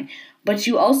 that's fine. But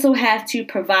you also have to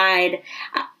provide,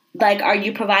 like, are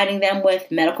you providing them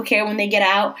with medical care when they get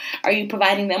out? Are you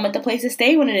providing them with a place to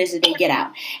stay when it is that they get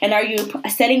out? And are you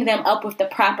setting them up with the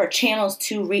proper channels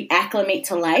to reacclimate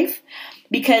to life?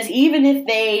 Because even if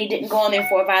they didn't go on there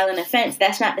for a violent offense,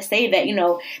 that's not to say that, you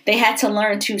know, they had to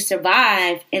learn to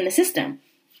survive in the system.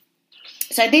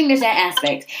 So I think there's that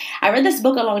aspect. I read this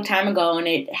book a long time ago, and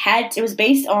it was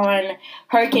based on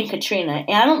Hurricane Katrina.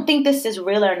 And I don't think this is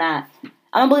real or not.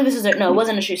 I don't believe this is no, it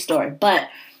wasn't a true story. But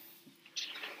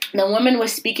the woman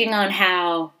was speaking on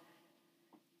how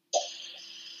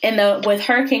with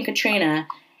Hurricane Katrina,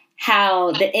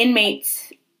 how the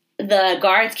inmates, the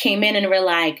guards came in and were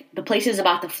like, the place is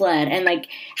about to flood, and like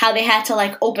how they had to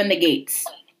like open the gates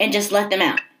and just let them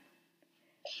out.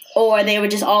 Or they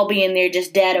would just all be in there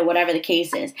just dead or whatever the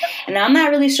case is. And I'm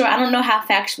not really sure. I don't know how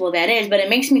factual that is, but it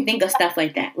makes me think of stuff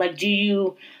like that. Like, do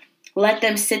you let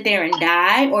them sit there and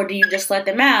die, or do you just let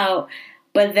them out,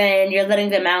 but then you're letting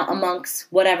them out amongst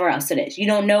whatever else it is? You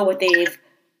don't know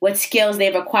what skills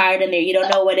they've acquired in there. You don't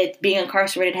know what being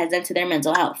incarcerated has done to their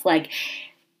mental health. Like,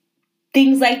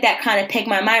 things like that kind of pick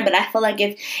my mind. But I feel like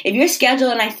if you're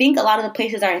scheduled, and I think a lot of the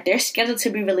places are, if they're scheduled to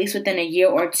be released within a year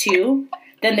or two,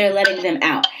 then they're letting them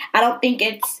out. I don't think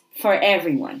it's for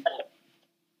everyone.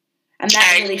 I'm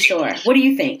not really sure. What do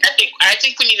you think? I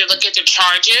think we need to look at the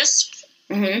charges,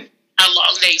 how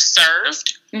long they've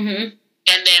served, and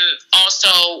then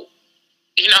also,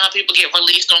 you know how people get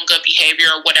released on good behavior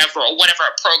or whatever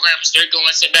programs they're doing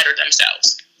to better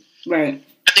themselves. Right.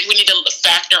 I think we need to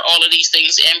factor all of these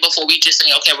things in before we just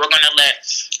say, okay, we're going to let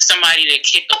somebody that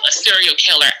kick a serial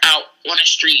killer out on the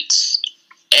streets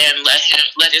and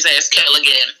let his ass kill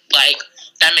again. Like,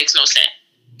 that makes no sense.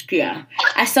 Yeah.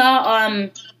 I saw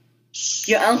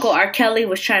your uncle R. Kelly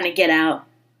was trying to get out.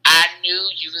 I knew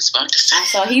you was about to say. I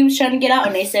saw he was trying to get out,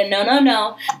 and they said,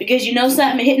 no, because you know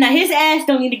something. Now, his ass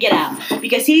don't need to get out,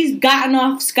 because he's gotten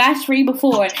off scotch-free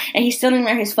before, and he still didn't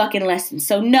learn his fucking lesson.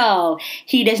 So, no,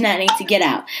 he does not need to get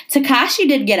out. Tekashi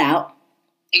did get out.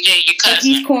 Yeah, you cousin.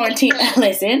 He's quarantined.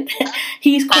 Listen,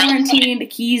 he's quarantined.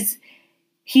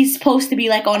 He's supposed to be,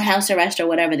 like, on house arrest or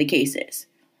whatever the case is.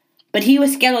 But he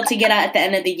was scheduled to get out at the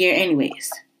end of the year anyways.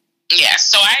 Yeah,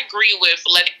 so I agree with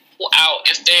letting people out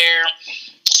if they're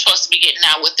supposed to be getting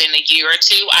out within a year or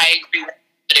two. I agree.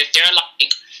 But if they're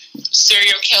like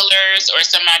serial killers or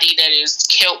somebody that has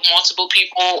killed multiple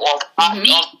people or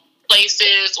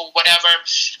places or whatever,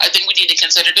 I think we need to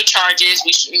consider the charges.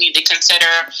 We need to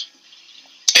consider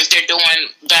if they're doing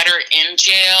better in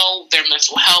jail, their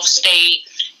mental health state,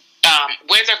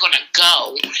 where they're going to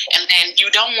go. And then you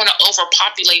don't want to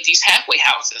overpopulate these halfway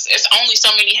houses. It's only so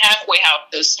many halfway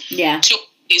houses to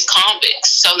these convicts,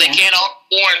 so they can't all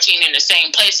quarantine in the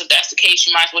same place. If that's the case,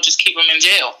 you might as well just keep them in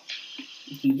jail.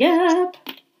 Yep.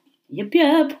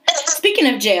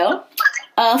 Speaking of jail,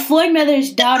 Floyd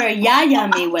Mayweather's daughter, Yaya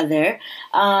Mayweather,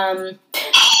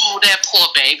 oh, that poor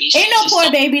baby. Ain't no poor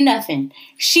baby, nothing.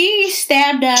 She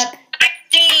stabbed up.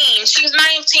 19. She's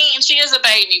 19. She is a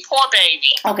baby. Poor baby.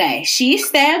 Okay, she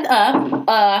stabbed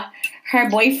up her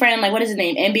boyfriend, like, what is his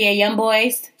name? NBA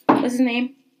Youngboy. What's his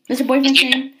name? What's her boyfriend's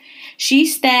name?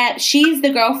 She's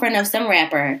the girlfriend of some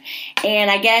rapper, and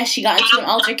I guess she got into an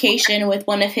altercation with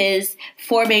one of his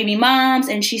 4 baby moms,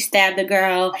 and she stabbed the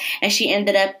girl, and she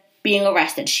ended up being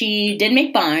arrested. She did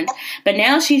make bond, but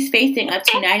now she's facing up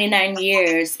to 99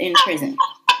 years in prison.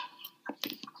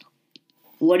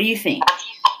 What do you think?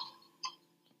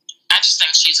 I just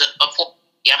think she's a poor.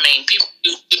 I mean, people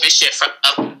do stupid shit from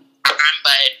up,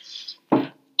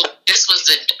 but this was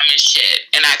the dumbest shit,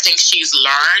 and I think she's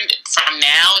learned from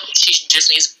now. She just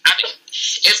needs.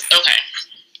 Okay,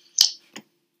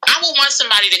 I would want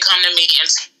somebody to come to me and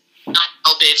say,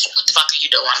 "Oh, bitch, what the fuck are you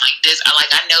doing like this?"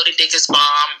 I know the dick is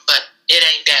bomb, but it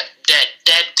ain't that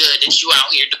good that you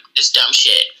out here doing this dumb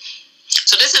shit.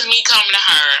 So this is me coming to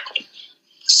her,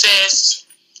 sis.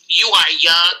 You are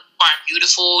young, you are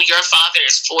beautiful. Your father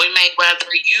is Floyd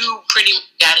Mayweather. You pretty much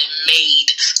got it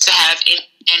made to have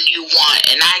anything you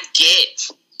want. And I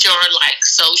get you're like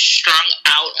so strung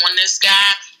out on this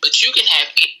guy, but you can have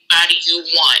anybody you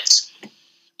want.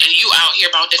 And you out here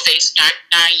about to face 9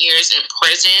 years in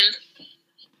prison?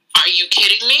 Are you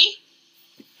kidding me?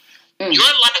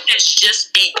 Your life has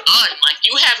just begun. Like,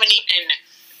 you haven't even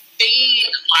seen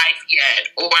life yet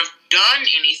or done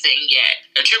anything yet.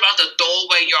 That you're about to throw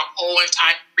away your whole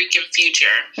entire freaking future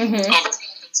over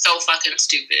so fucking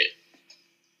stupid.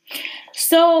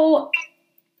 So,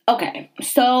 okay.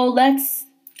 So, let's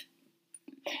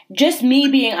just me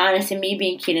being honest and me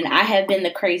being kidding, I have been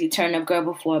the crazy turn-up girl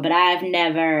before, but I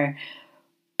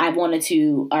wanted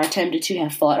to or attempted to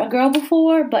have fought a girl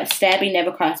before, but stabbing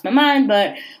never crossed my mind.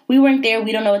 But we weren't there.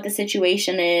 We don't know what the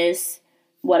situation is.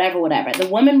 Whatever. The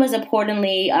woman was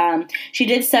reportedly,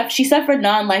 she suffered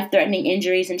non-life-threatening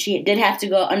injuries, and she did have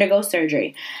to undergo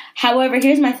surgery. However,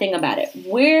 here's my thing about it.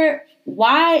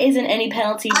 Why isn't any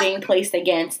penalty being placed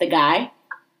against the guy?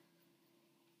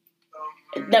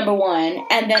 Number one.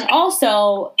 And then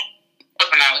also...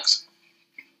 Alex.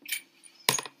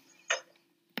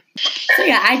 So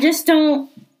yeah, I just don't...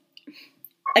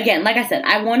 Again, like I said,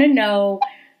 I want to know...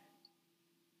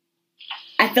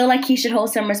 I feel like he should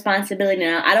hold some responsibility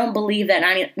now. I don't believe that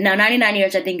 99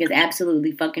 years I think is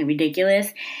absolutely fucking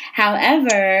ridiculous.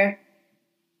 However,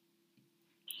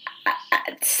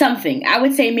 something. I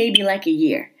would say maybe like a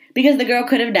year. Because the girl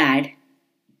could have died.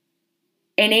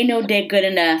 And ain't no dick good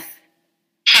enough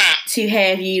to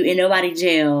have you in nobody's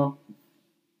jail.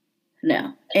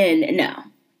 No. And no.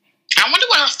 I wonder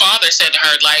what her father said to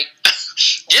her. Like,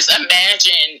 just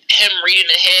imagine him reading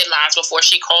the headlines before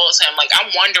she calls him. Like, I'm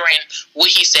wondering what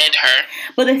he said to her.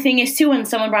 But the thing is, too, and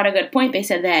someone brought a good point, they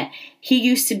said that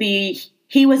he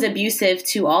was abusive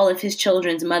to all of his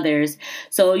children's mothers.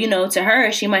 So, to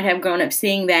her, she might have grown up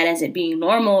seeing that as it being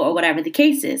normal or whatever the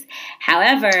case is.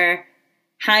 However,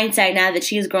 hindsight, now that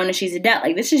she's grown and she's adult,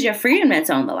 like, this is your freedom that's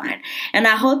on the line. And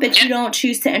I hope that you don't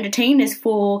choose to entertain this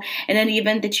fool in the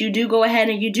event that you do go ahead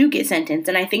and you do get sentenced.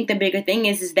 And I think the bigger thing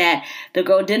is that the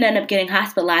girl did end up getting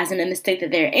hospitalized, and in the state that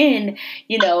they're in,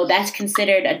 that's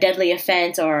considered a deadly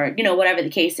offense or, whatever the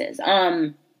case is.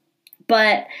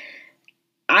 But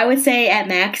I would say at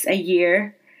max a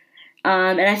year.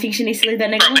 And I think she needs to leave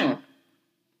that nigga alone.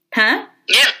 Huh?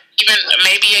 Yeah. Even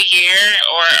maybe a year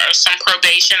or some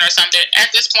probation or something. At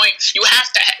this point, you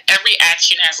have to every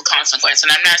action has a consequence.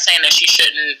 And I'm not saying that she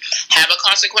shouldn't have a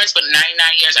consequence, but 99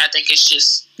 years, I think it's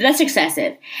just... That's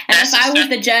excessive. And if I was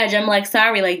the judge, I'm like,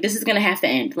 sorry, like, this is going to have to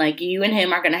end. Like, you and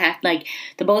him are going to have, like,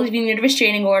 the both of you need a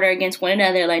restraining order against one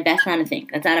another. Like, that's not a thing.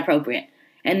 That's not appropriate.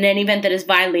 And in any event that is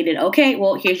violated, okay,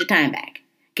 well, here's your time back.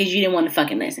 Because you didn't want to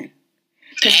fucking listen.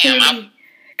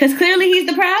 Because clearly he's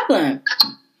the problem.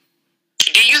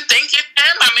 Do you think it's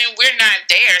him? I mean, we're not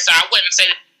there, so I wouldn't say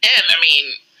him. I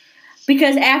mean...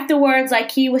 Because afterwards,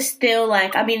 like, he was still,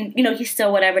 like... I mean, he's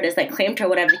still whatever it is, like, claimed her,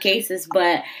 whatever the case is.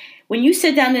 But when you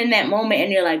sit down in that moment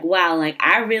and you're like, wow, like,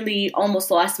 I really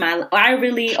almost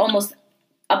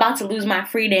about to lose my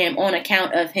freedom on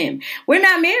account of him. We're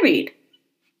not married.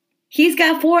 He's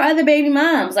got 4 other baby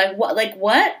moms. Like, what? Like,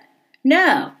 what?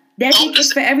 No. That dick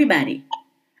is for everybody.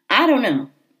 I don't know.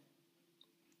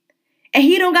 And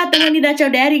he don't got the money that your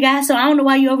daddy got, so I don't know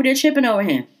why you over there tripping over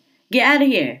him. Get out of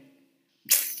here.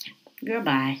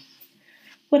 Goodbye.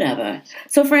 Whatever.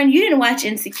 So, friend, you didn't watch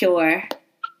Insecure,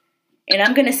 and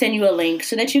I'm going to send you a link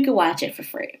so that you can watch it for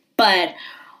free. But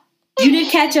you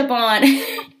did catch up on...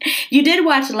 You did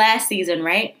watch last season,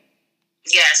 right?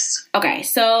 Yes. Okay,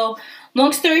 so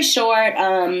long story short,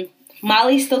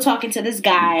 Molly's still talking to this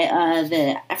guy,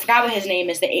 I forgot what his name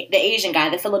is, the Asian guy,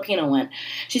 the Filipino one.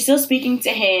 She's still speaking to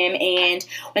him, and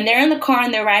when they're in the car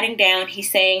and they're riding down,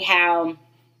 he's saying how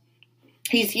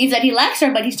he said he likes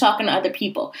her, but he's talking to other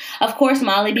people. Of course,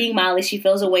 Molly being Molly, she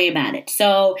feels a way about it.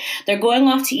 So they're going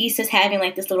off to Issa's having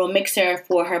like this little mixer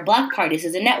for her block party. This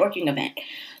is a networking event.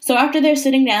 So after they're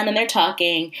sitting down and they're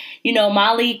talking,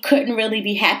 Molly couldn't really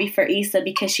be happy for Issa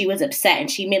because she was upset.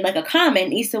 And she made like a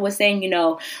comment. Issa was saying,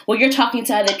 well, you're talking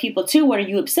to other people too. What are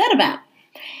you upset about?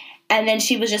 And then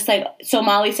she was just like, so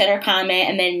Molly said her comment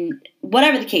and then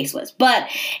whatever the case was. But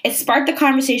it sparked the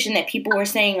conversation that people were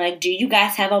saying, like, do you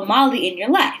guys have a Molly in your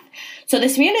life? So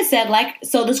this man had said,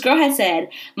 this girl had said,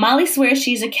 Molly swears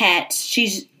she's a cat.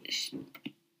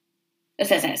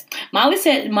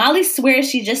 Molly swears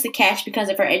she's just a catch because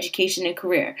of her education and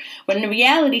career, when in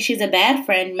reality she's a bad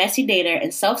friend, messy dater,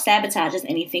 and self-sabotages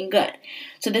anything good.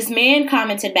 So this man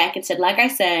commented back and said, like I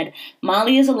said,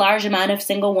 Molly is a large amount of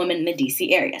single women in the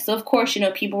D.C. area. So of course,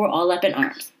 people were all up in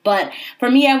arms. But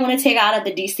for me, I want to take out of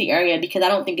the D.C. area because I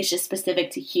don't think it's just specific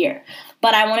to here.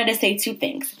 But I wanted to say 2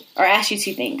 things, or ask you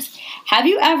 2 things. Have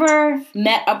you ever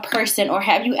met a person, or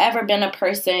have you ever been a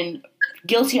person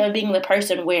guilty of being the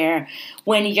person where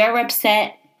when you're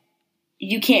upset,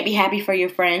 you can't be happy for your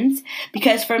friends?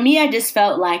 Because for me, I just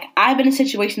felt like I've been in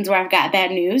situations where I've got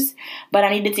bad news, but I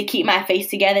needed to keep my face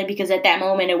together because at that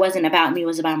moment, it wasn't about me, it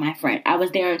was about my friend. I was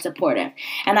there and supportive.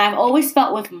 And I've always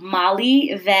felt with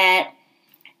Molly that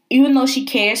even though she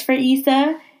cares for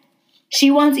Issa, She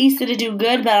wants Issa to do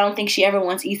good, but I don't think she ever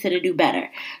wants Issa to do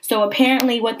better. So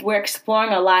apparently what we're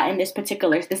exploring a lot in this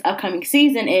upcoming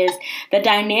season is the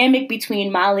dynamic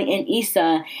between Molly and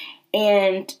Issa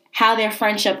and how their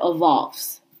friendship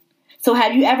evolves. So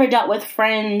have you ever dealt with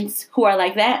friends who are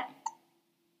like that?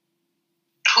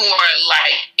 Who are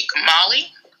like Molly?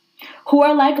 Who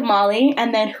are like Molly,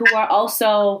 and then who are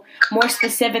also more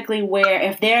specifically where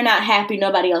if they're not happy,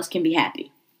 nobody else can be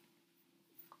happy.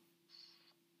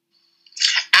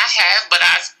 I have, but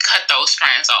I've cut those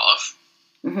friends off.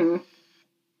 Mm-hmm.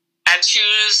 I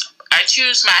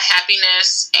choose my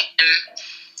happiness, and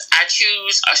I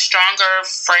choose a stronger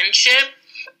friendship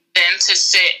than to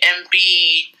sit and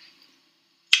be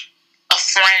a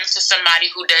friend to somebody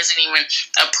who doesn't even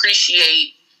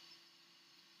appreciate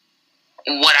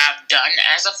what I've done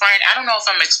as a friend. I don't know if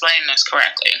I'm explaining this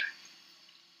correctly.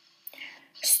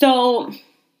 So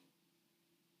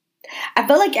I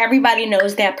feel like everybody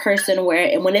knows that person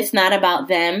where when it's not about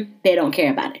them, they don't care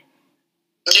about it.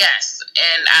 Yes,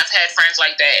 and I've had friends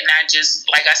like that, and I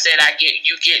just, like I said,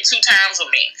 you get two times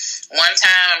with me. One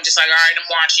time, I'm just like, all right, I'm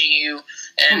watching you,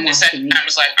 and the second time,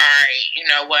 it's like, all right, you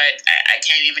know what, I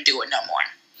can't even do it no more.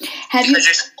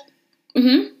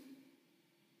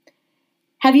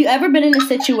 Have you ever been in a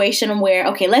situation where,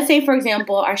 okay, let's say, for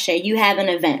example, Arshay, you have an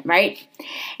event, right?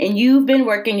 And you've been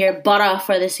working your butt off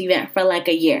for this event for like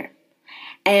a year.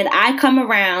 And I come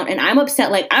around and I'm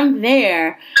upset, like I'm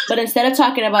there, but instead of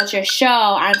talking about your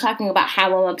show, I'm talking about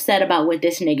how I'm upset about what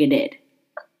this nigga did.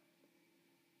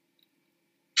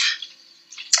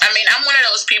 I mean, I'm one of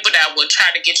those people that will try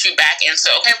to get you back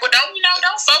into, okay, well,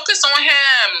 don't focus on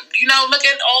him. Look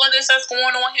at all of this that's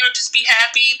going on here. Just be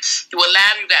happy. You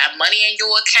got money in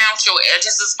your account. Your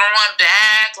edges is growing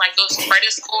back. Like, those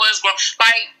credit scores growing.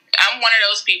 Like, I'm one of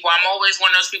those people. I'm always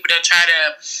one of those people that try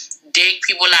to dig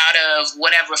people out of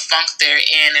whatever funk they're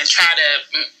in and try to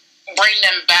bring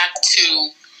them back to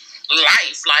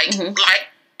life. Like, life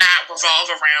not revolve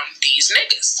around these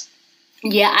niggas.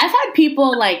 Yeah, I've had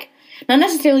people, like, not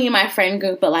necessarily in my friend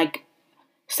group, but, like,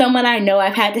 someone I know,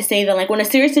 I've had to say that, like, when a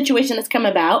serious situation has come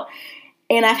about,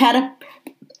 and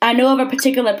I know of a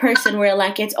particular person where,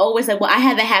 like, it's always like, well, I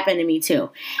had that happen to me, too.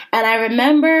 And I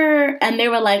remember, and they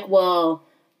were like, well,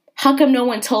 how come no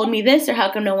one told me this or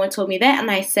how come no one told me that? And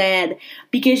I said,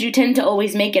 because you tend to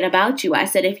always make it about you. I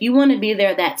said, if you want to be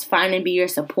there, that's fine and be your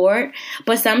support.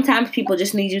 But sometimes people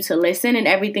just need you to listen and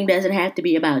everything doesn't have to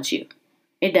be about you.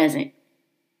 It doesn't.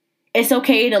 It's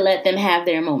okay to let them have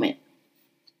their moment.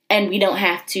 And we don't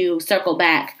have to circle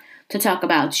back to talk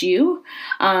about you.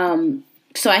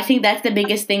 So I think that's the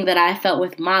biggest thing that I felt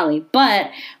with Molly.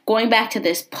 But going back to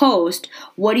this post,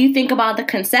 what do you think about the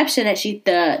conception that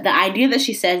the idea that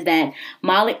she says that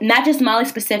Molly, not just Molly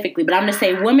specifically, but I'm going to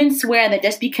say women swear that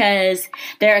just because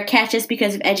they're a catch just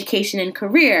because of education and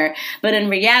career, but in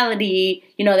reality,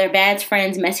 they're bad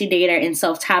friends, messy dater,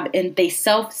 and they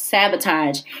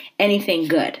self-sabotage anything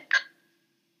good.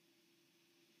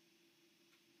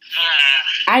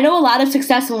 I know a lot of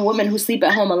successful women who sleep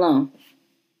at home alone.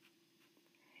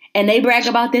 And they brag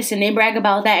about this and they brag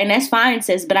about that, and that's fine,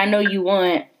 sis, but I know you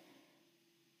want...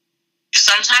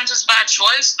 Sometimes it's by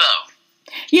choice, though.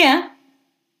 Yeah.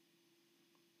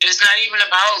 It's not even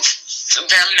about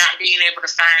them not being able to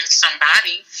find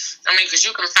somebody. I mean, because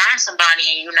you can find somebody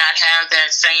and you not have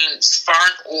that same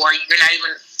spark, or you're not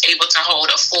even able to hold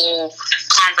a full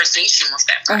conversation with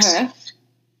that person. Uh-huh.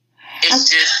 It's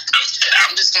just,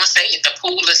 I'm just going to say it, the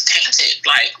pool is tainted.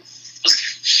 Like...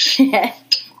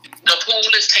 The pool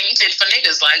is tainted for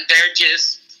niggas. Like, there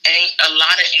just ain't a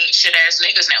lot of ain't shit ass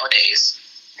niggas nowadays.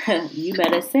 You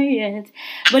better say it.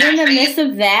 But in the midst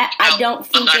of that, I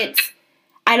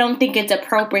don't think it's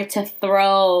appropriate to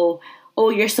throw,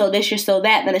 oh, you're so this, you're so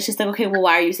that. Then it's just like, okay, well,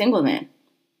 why are you single then?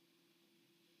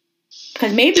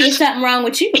 Because maybe there's something wrong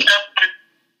with you. Act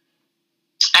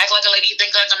like a lady, you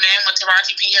think like a man. When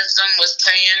Taraji P. Henson was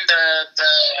playing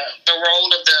the role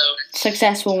of the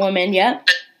successful woman, yep.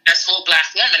 Successful black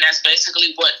woman, that's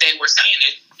basically what they were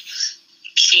saying.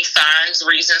 She finds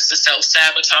reasons to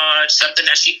self-sabotage something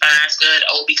that she finds good,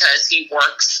 because he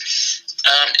works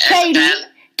as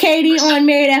Katie on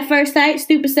Married at First Sight,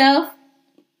 stupid self.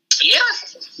 Yeah.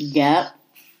 Yep.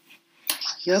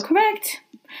 You're correct.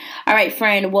 All right,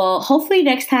 friend. Well, hopefully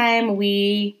next time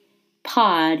we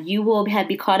pod, you will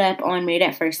be caught up on Married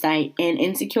at First Sight and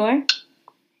Insecure.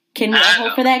 Can we all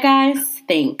hope for that, guys?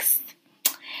 Thanks.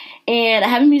 And I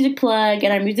have a music plug,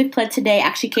 and our music plug today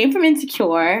actually came from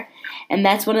Insecure, and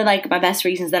that's one of my best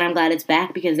reasons that I'm glad it's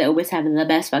back, because they always have the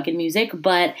best fucking music.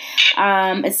 But it's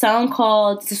a song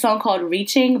called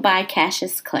 "Reaching" by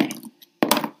Cassius Clay.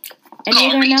 Any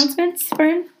other announcements,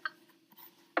 friend?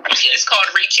 It's called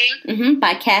Reaching.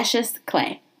 By Cassius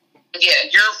Clay. Yeah,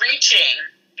 you're reaching.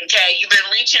 Okay, you've been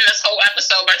reaching this whole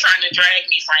episode by trying to drag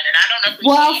me, friend, and I don't appreciate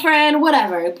Well, friend,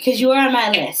 whatever, because you are on my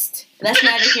list. That's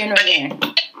neither here nor there.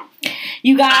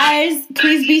 You guys,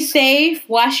 please be safe.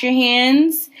 Wash your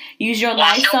hands. Use your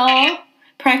Lysol.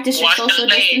 Practice your social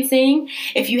distancing.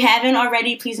 If you haven't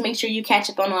already, please make sure you catch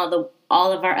up on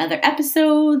all of our other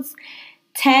episodes.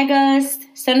 Tag us.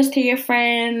 Send us to your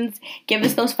friends. Give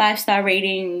us those 5-star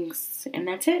ratings. And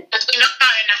that's it. Because we know y'all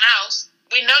in the house.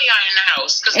 We know y'all in the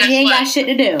house. And you ain't got shit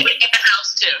to do. We in the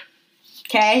house, too.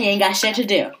 Okay? You ain't got shit to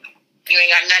do. You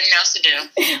ain't got nothing else to do.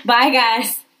 Bye,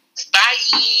 guys. Bye.